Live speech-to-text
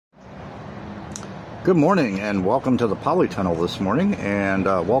Good morning and welcome to the polytunnel this morning, and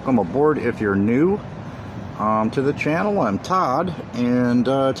welcome aboard if you're new to the channel. I'm Todd, and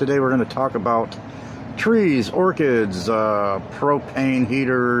today we're going to talk about trees, orchids, propane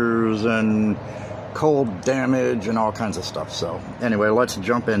heaters, and cold damage and all kinds of stuff. So anyway, let's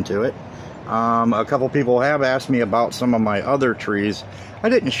jump into it. A couple people have asked me about some of my other trees. I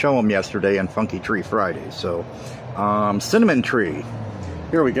didn't show them yesterday on Funky Tree Friday. So cinnamon tree.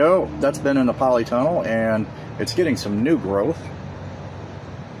 Here we go. That's been in the polytunnel and it's getting some new growth.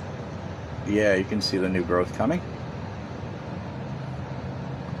 Yeah, you can see the new growth coming.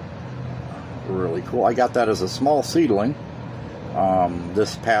 Really cool. I got that as a small seedling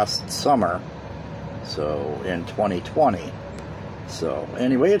this past summer, so in 2020. So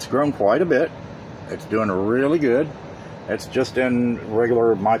anyway, it's grown quite a bit. It's doing really good. It's just in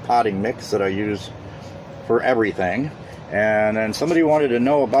regular my potting mix that I use for everything. And then somebody wanted to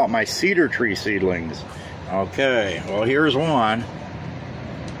know about my cedar tree seedlings. Okay, well here's one.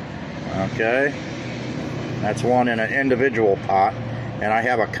 Okay, that's one in an individual pot. And I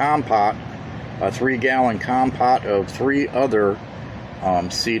have a compot, a 3-gallon compot of 3 other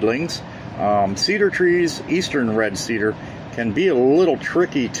seedlings. Cedar trees, eastern red cedar, can be a little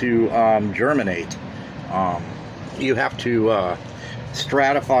tricky to germinate. You have to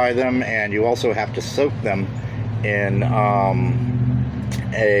stratify them, and you also have to soak them in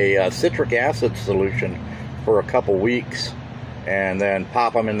a citric acid solution for a couple weeks, and then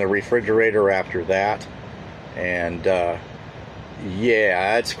pop them in the refrigerator after that. And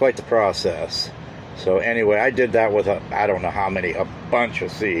yeah, it's quite the process. So anyway, I did that with I don't know how many, a bunch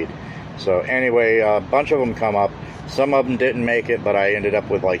of seed. So anyway, a bunch of them come up. Some of them didn't make it, but I ended up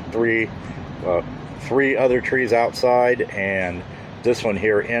with like three other trees outside and this one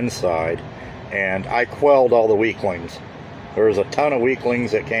here inside. And I quelled all the weaklings. There was a ton of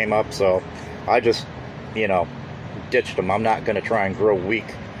weaklings that came up, so I just, you know, ditched them. I'm not going to try and grow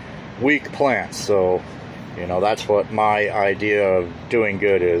weak plants. So, you know, that's what my idea of doing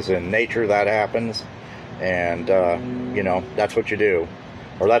good is. In nature, that happens. And, you know, that's what you do.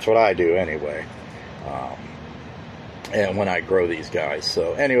 Or that's what I do anyway. And when I grow these guys.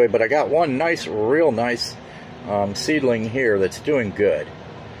 So anyway, but I got one nice, real nice seedling here that's doing good.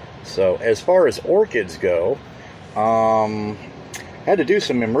 So as far as orchids go, had to do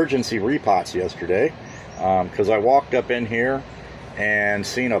some emergency repots yesterday because I walked up in here and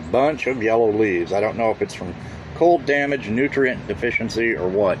seen a bunch of yellow leaves. I don't know if it's from cold damage, nutrient deficiency, or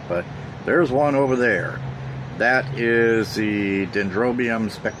what, but there's one over there. That is the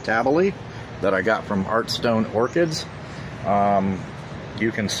Dendrobium spectabile that I got from Artstone Orchids.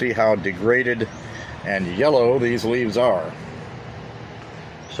 You can see how degraded and yellow these leaves are.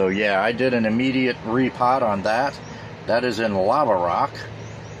 So yeah, I did an immediate repot on that. That is in lava rock.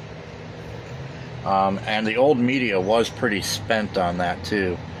 And the old media was pretty spent on that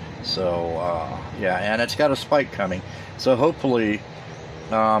too. So yeah, and it's got a spike coming. So hopefully,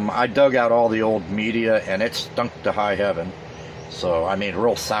 I dug out all the old media and it stunk to high heaven. So I mean,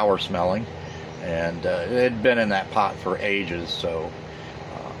 real sour smelling. And it had been in that pot for ages, so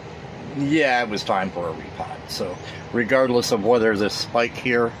yeah, it was time for a repot. So regardless of whether this spike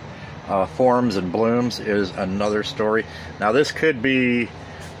here forms and blooms is another story. Now this could be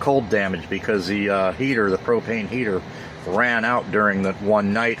cold damage because the heater, the propane heater, ran out during the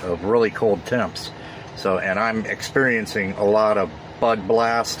one night of really cold temps. So, and I'm experiencing a lot of bud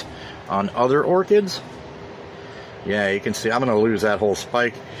blast on other orchids. Yeah, you can see I'm going to lose that whole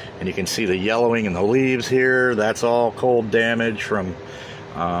spike, and you can see the yellowing in the leaves here. That's all cold damage from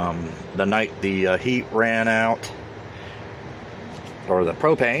the night the heat ran out, or the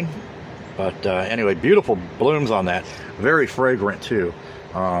propane. But anyway, beautiful blooms on that. Very fragrant too.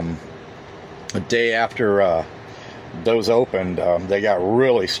 The day after those opened, they got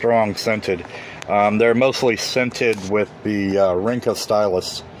really strong scented. They're mostly scented with the Rinca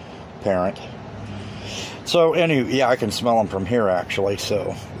stylus parent. So anyway, yeah, I can smell them from here actually.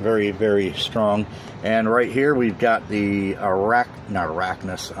 So very, very strong. And right here we've got the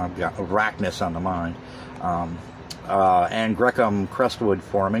arachnus. I've got arachnus on the mind. And Grecum crestwood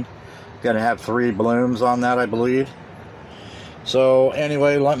forming. Gonna have 3 blooms on that, I believe. So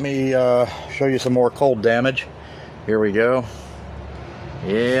anyway, let me show you some more cold damage. Here we go.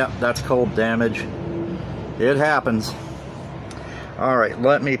 Yeah, that's cold damage. It happens. All right,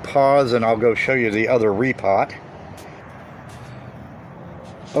 let me pause and I'll go show you the other repot.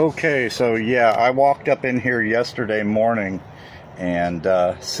 Okay, so yeah, I walked up in here yesterday morning and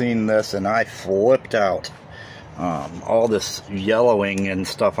seen this, and I flipped out. All this yellowing and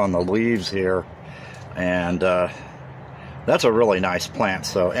stuff on the leaves here, and that's a really nice plant.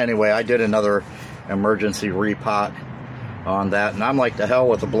 So anyway, I did another emergency repot on that, and I'm like, the hell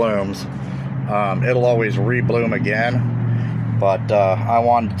with the blooms. It'll always rebloom again, but I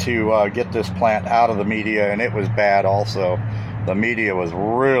wanted to get this plant out of the media, and it was bad also. The media was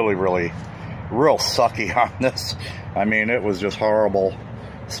really real sucky on this. I mean, it was just horrible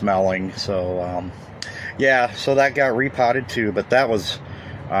smelling. So yeah, so that got repotted too, but that was,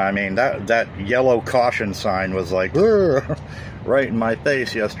 I mean, that yellow caution sign was like right in my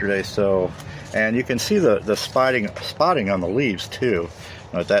face yesterday. So, and you can see the spotting on the leaves too,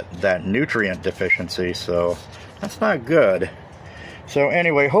 that nutrient deficiency. So that's not good. So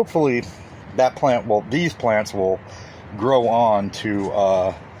anyway, hopefully that plant will, these plants will grow on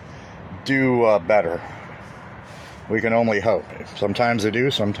to do better. We can only hope. Sometimes they do,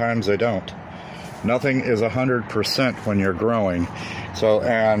 sometimes they don't. Nothing is 100% when you're growing. So,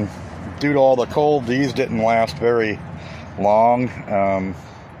 and due to all the cold, these didn't last very long.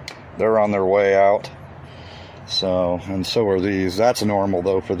 They're on their way out. So, and so are these. That's normal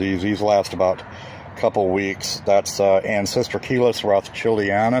though for these. These last about a couple weeks. That's Ancistrochelys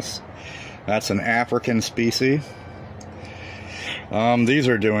rothschildianus. That's an African species. These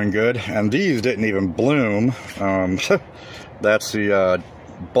are doing good, and these didn't even bloom. That's the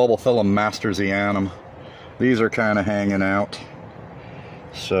Bulbophyllum mastersianum. These are kind of hanging out.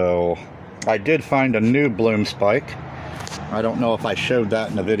 So I did find a new bloom spike. I don't know if I showed that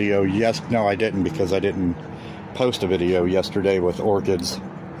in the video. Yes, no, I didn't, because I didn't post a video yesterday with orchids.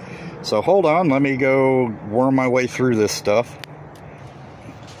 So hold on, let me go worm my way through this stuff.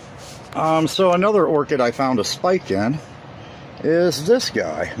 So another orchid I found a spike in is this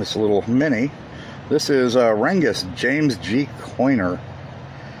guy, this little mini. This is Rengus James G. Coiner.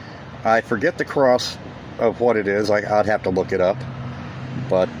 I forget the cross of what it is. I'd have to look it up.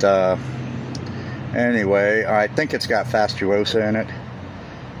 But anyway, I think it's got fastuosa in it.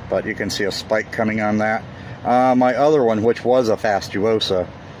 But you can see a spike coming on that. My other one, which was a fastuosa,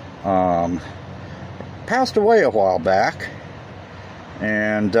 passed away a while back.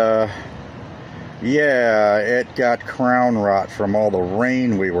 And yeah, it got crown rot from all the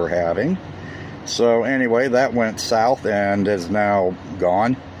rain we were having. So anyway, that went south and is now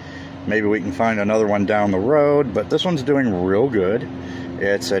gone. Maybe we can find another one down the road, but this one's doing real good.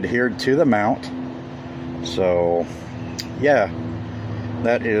 It's adhered to the mount. So yeah,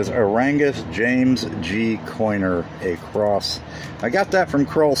 that is Rengus James G. Coiner, a cross. I got that from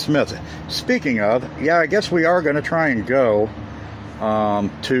Kroll Smith. Speaking of, yeah, I guess we are going to try and go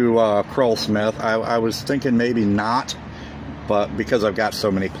to Kroll Smith. I was thinking maybe not, but because I've got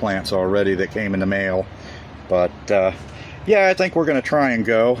so many plants already that came in the mail. But yeah, I think we're going to try and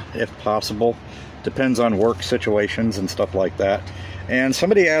go if possible. Depends on work situations and stuff like that. And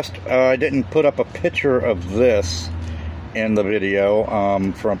somebody asked, I didn't put up a picture of this in the video,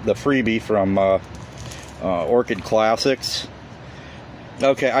 from the freebie from Orchid Classics.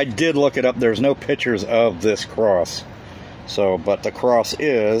 Okay, I did look it up. There's no pictures of this cross. So, but the cross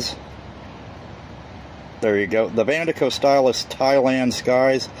is, there you go, the Vandicostylus Thailand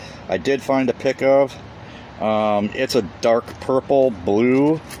Skies. I did find a pic of. It's a dark purple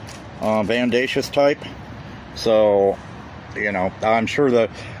blue Vandaceous type. So, you know, I'm sure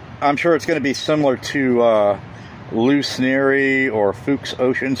it's going to be similar to Loose Neary or Fuchs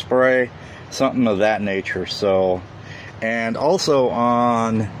Ocean Spray, something of that nature. So, and also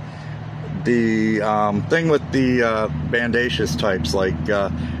on the thing with the Vandaceous types, like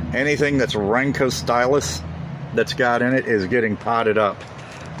anything that's Rankostylus that's got in it is getting potted up,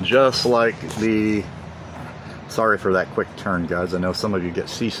 just like the, sorry for that quick turn, guys, I know some of you get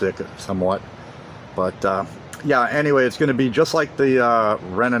seasick somewhat, but yeah, anyway, it's going to be just like the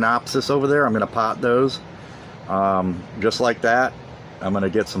Renanopsis over there. I'm going to pot those just like that. I'm going to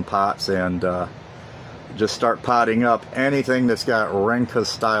get some pots and just start potting up anything that's got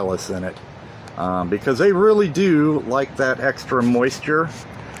Rankostylus in it, because they really do like that extra moisture,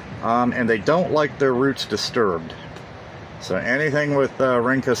 and they don't like their roots disturbed. So anything with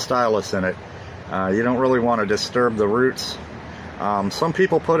Rankostylus in it, you don't really want to disturb the roots. Some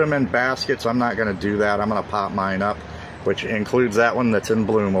people put them in baskets. I'm not going to do that. I'm going to pot mine up, which includes that one that's in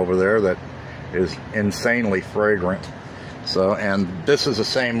bloom over there that is insanely fragrant. So, and this is the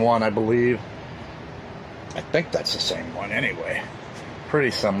same one, I believe. I think that's the same one anyway.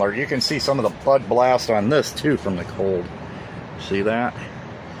 Pretty similar. You can see some of the bud blast on this too from the cold. See that?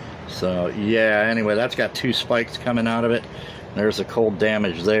 So yeah, anyway, that's got two spikes coming out of it. There's the cold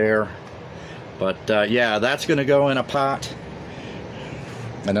damage there. But yeah, that's going to go in a pot.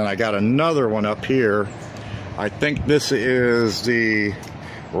 And then I got another one up here. I think this is the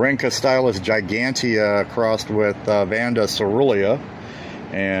Rankostylus gigantea crossed with Vanda cerulea.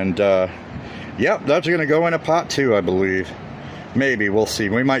 And Yep, that's going to go in a pot too, I believe. Maybe, we'll see.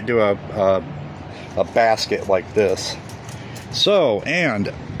 We might do a basket like this. So,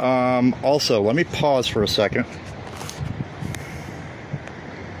 and also, let me pause for a second.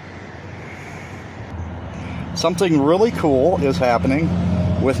 Something really cool is happening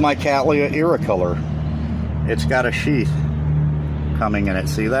with my Cattleya Irrecolor. It's got a sheath coming in it,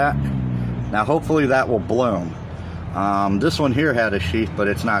 see that? Now hopefully that will bloom. This one here had a sheath, but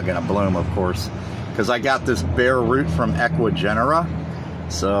it's not going to bloom, of course, because I got this bare root from Equigenera.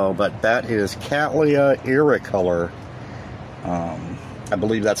 So, but that is Cattleya Irrecolor. I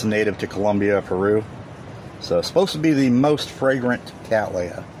believe that's native to Colombia, Peru. So it's supposed to be the most fragrant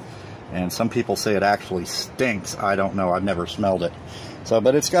Cattleya. And some people say it actually stinks. I don't know. I've never smelled it. So,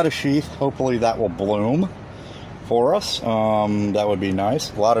 but it's got a sheath. Hopefully that will bloom for us. That would be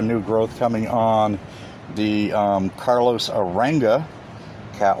nice. A lot of new growth coming on the Carlos Aranga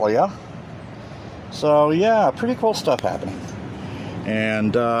Cattleya. So yeah, pretty cool stuff happening.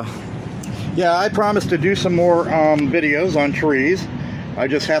 And yeah, I promised to do some more videos on trees. I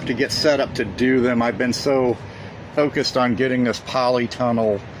just have to get set up to do them. I've been so focused on getting this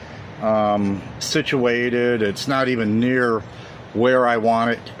polytunnel situated. It's not even near where I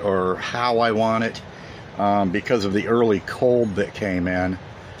want it or how I want it because of the early cold that came in.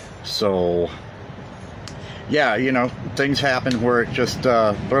 So yeah, you know, things happen where it just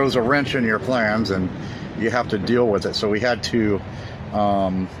throws a wrench in your plans and you have to deal with it. So we had to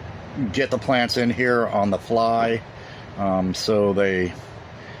get the plants in here on the fly so they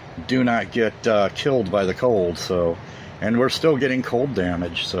do not get killed by the cold. So, and we're still getting cold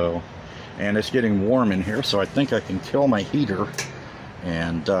damage, so, and it's getting warm in here, so I think I can kill my heater,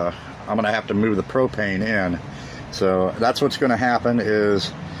 and I'm gonna have to move the propane in. So that's what's gonna happen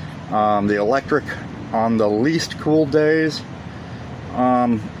is the electric on the least cool days,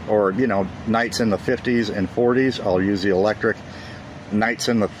 or you know, nights in the 50s and 40s, I'll use the electric. Nights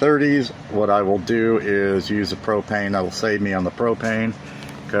in the 30s, what I will do is use the propane. That'll save me on the propane,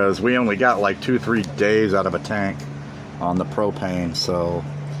 because we only got like 2-3 days out of a tank on the propane. So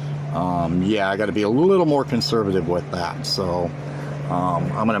yeah, I got to be a little more conservative with that. So I'm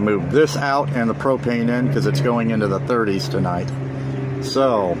going to move this out and the propane in because it's going into the 30s tonight.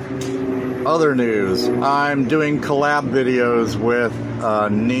 So other news, I'm doing collab videos with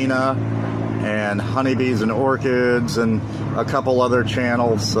Nina and Honeybees and Orchids and a couple other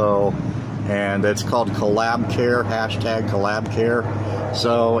channels. So, and it's called Collab Care, hashtag Collab Care.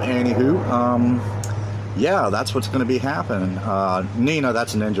 So anywho, yeah, that's what's going to be happening. Nina,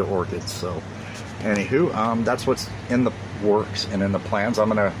 that's Ninja Orchids. So anywho, that's what's in the works and in the plans. I'm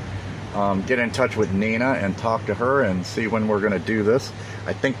going to get in touch with Nina and talk to her and see when we're going to do this.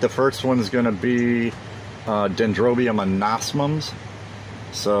 I think the first one is going to be Dendrobium anosmums.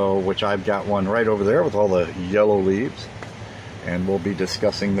 So, which I've got one right over there with all the yellow leaves, and we'll be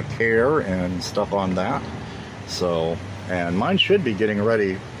discussing the care and stuff on that. So, and mine should be getting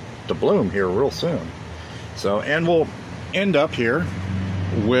ready to bloom here real soon. So, and we'll end up here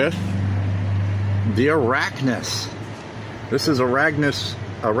with the Arachnus. This is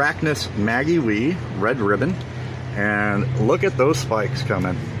Arachnus Maggie Wee, red ribbon, and look at those spikes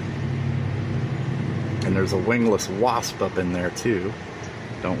coming. And there's a wingless wasp up in there too.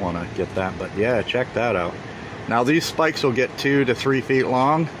 Don't want to get that, but yeah, check that out. Now these spikes will get 2 to 3 feet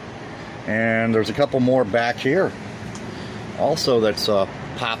long, and there's a couple more back here also that's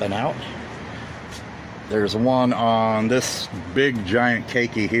popping out. There's one on this big giant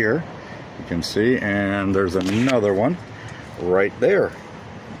keiki here, you can see, and there's another one right there.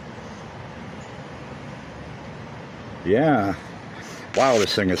 Yeah, wow,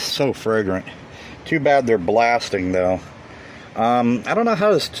 this thing is so fragrant. Too bad they're blasting though. I don't know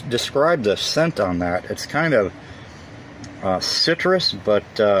how to describe the scent on that. It's kind of citrus, but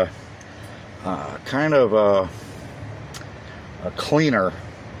kind of a cleaner.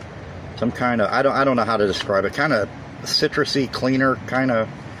 Some kind of, I don't know how to describe it. Kind of citrusy, cleaner kind of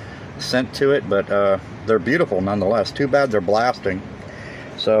scent to it, but they're beautiful nonetheless. Too bad they're blasting.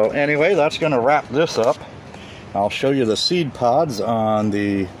 So anyway, that's going to wrap this up. I'll show you the seed pods on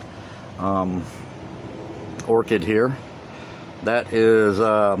the orchid here. That is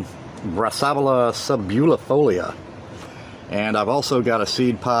Brassavola subulifolia. And I've also got a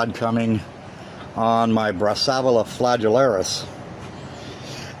seed pod coming on my Brassavola flagellaris.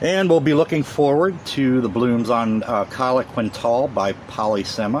 And we'll be looking forward to the blooms on Cala Quintal by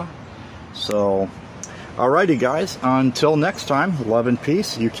Polysema. So, alrighty guys, until next time, love and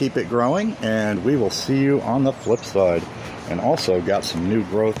peace, you keep it growing, and we will see you on the flip side. And also got some new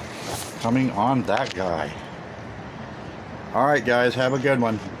growth coming on that guy. Alright guys, have a good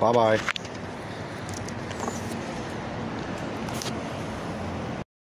one. Bye-bye.